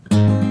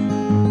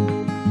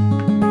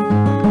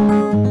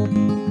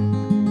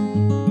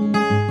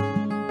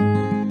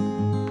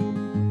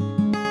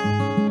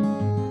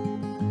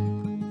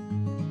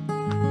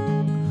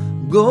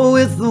Go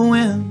with the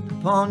wind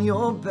upon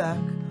your back.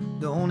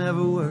 Don't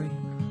ever worry,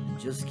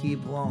 just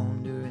keep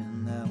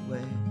wandering that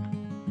way.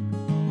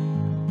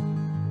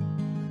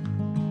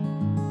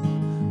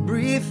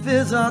 Brief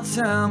is our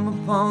time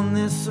upon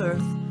this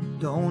earth.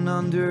 Don't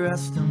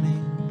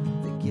underestimate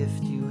the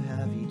gift you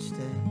have each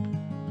day.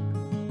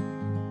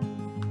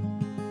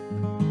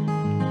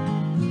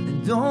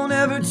 And don't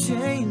ever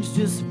change,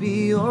 just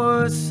be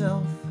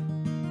yourself.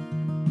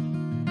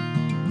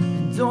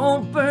 And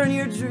don't burn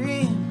your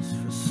dreams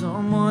for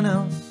someone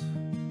else.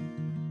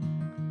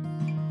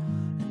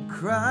 And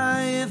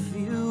cry if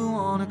you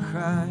wanna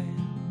cry.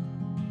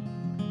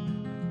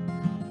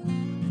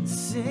 And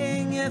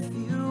sing if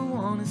you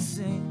wanna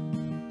sing.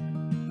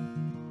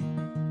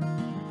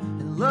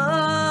 And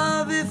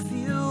love if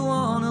you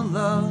wanna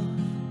love.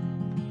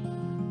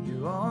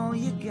 You're all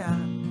you got,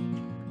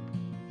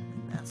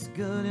 and that's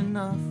good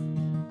enough.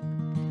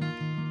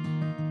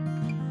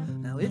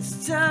 Now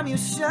it's time you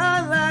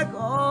shine like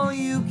all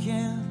you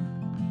can.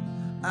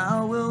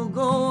 I will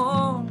go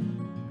on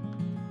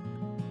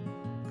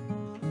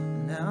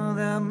now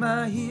that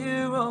my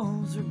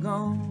heroes are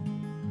gone.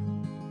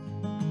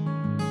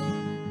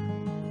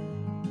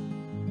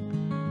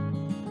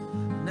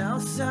 Now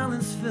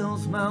silence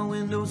fills my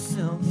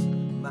windowsills.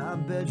 My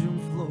bedroom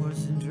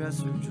floors and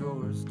dresser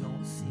drawers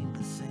don't seem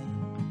the same.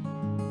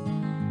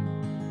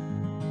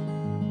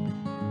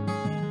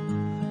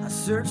 I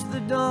search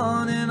the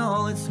dawn in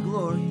all its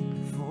glory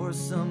for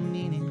some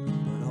meaning,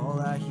 but all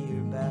I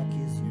hear back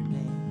is your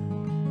name.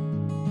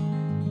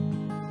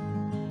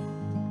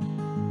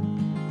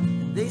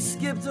 And they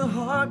skipped a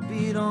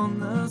heartbeat on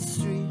the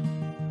street.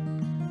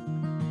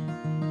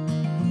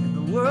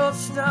 The world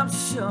stopped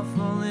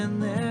shuffling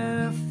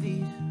their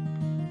feet.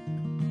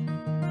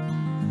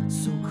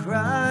 So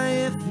cry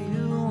if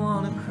you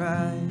wanna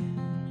cry.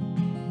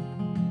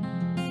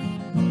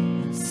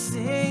 And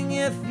sing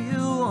if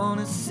you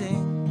wanna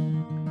sing.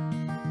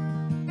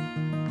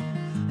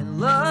 And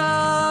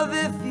love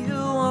if you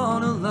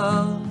wanna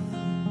love.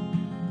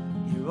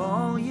 You're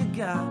all you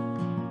got,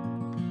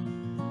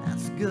 and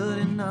that's good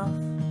enough.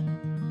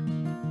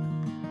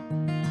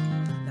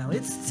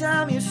 It's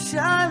time you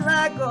shine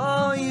like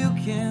all you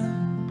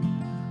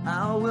can.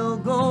 I will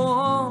go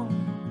on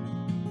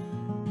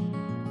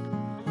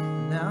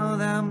now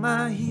that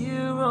my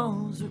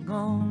heroes are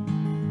gone.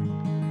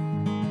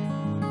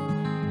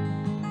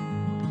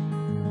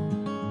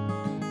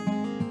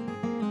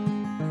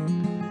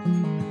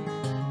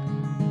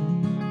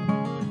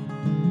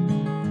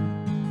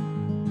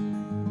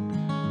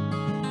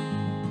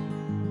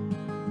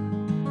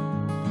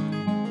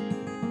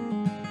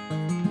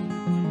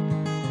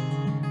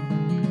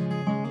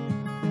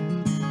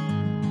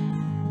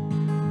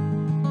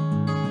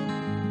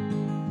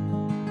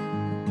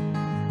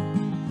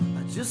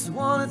 Just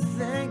wanna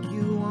thank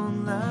you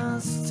one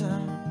last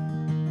time,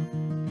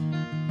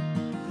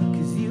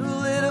 'cause you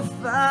lit a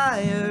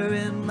fire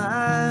in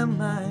my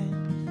mind.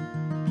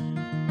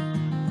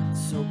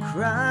 So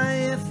cry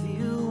if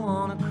you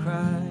wanna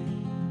cry.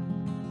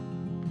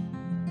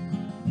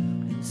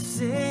 And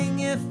sing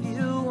if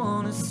you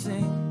wanna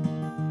sing.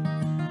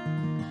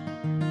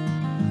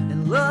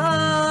 And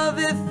love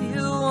if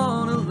you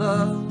wanna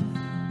love.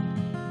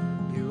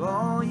 You're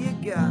all you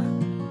got,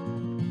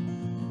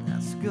 and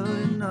that's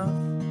good enough.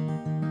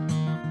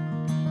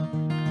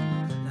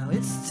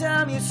 It's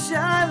time you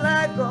shine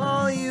like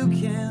all you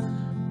can.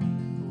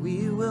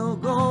 We will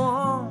go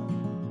on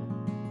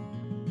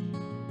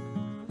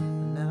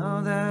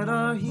now that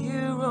our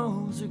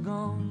heroes are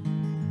gone.